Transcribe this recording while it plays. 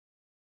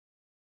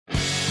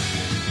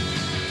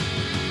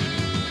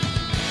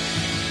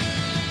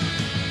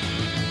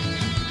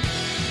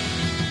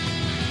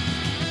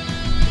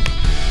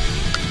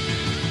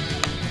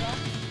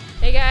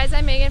guys,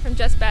 I'm Megan from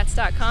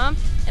JustBats.com,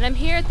 and I'm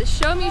here at the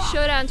Show Me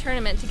Showdown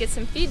tournament to get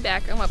some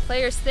feedback on what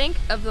players think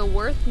of the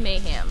Worth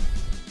Mayhem.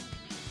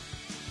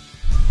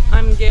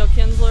 I'm Gail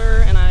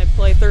Kinsler, and I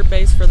play third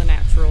base for the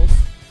Naturals.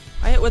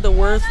 I hit with the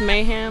Worth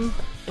Mayhem.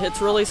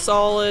 It's really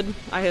solid.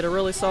 I hit a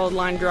really solid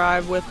line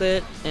drive with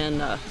it, and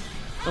it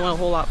went a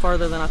whole lot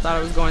farther than I thought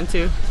it was going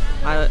to.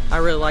 I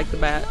really like the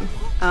bat.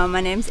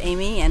 My name's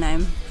Amy, and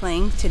I'm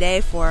playing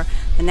today for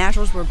the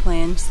Naturals. We're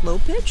playing slow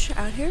pitch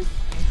out here.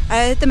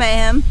 I hit the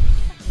Mayhem.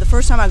 The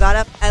first time I got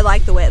up, I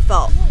liked the way it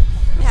felt.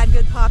 It had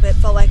good pop. It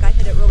felt like I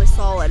hit it really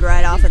solid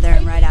right off of there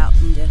and right out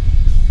into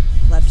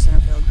left center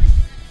field.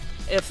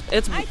 If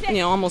it's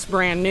almost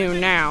brand new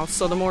now,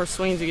 so the more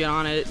swings you get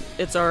on it,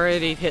 it's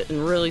already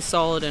hitting really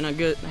solid and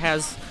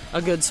has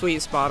a good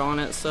sweet spot on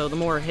it. So the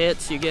more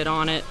hits you get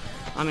on it,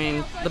 I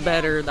mean, the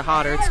better, the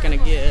hotter it's going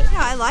to get.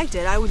 Yeah, I liked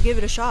it. I would give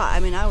it a shot. I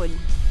mean, I would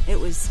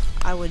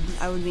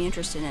be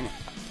interested in it.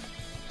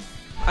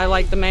 I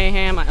like the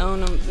Mayhem. I own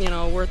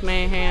Worth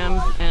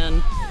Mayhem,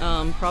 and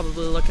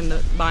probably looking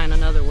to buying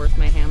another Worth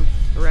Mayhem.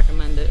 I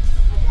recommend it.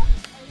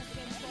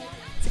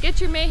 So get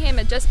your Mayhem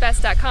at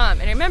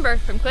JustBats.com, and remember,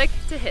 from click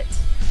to hit.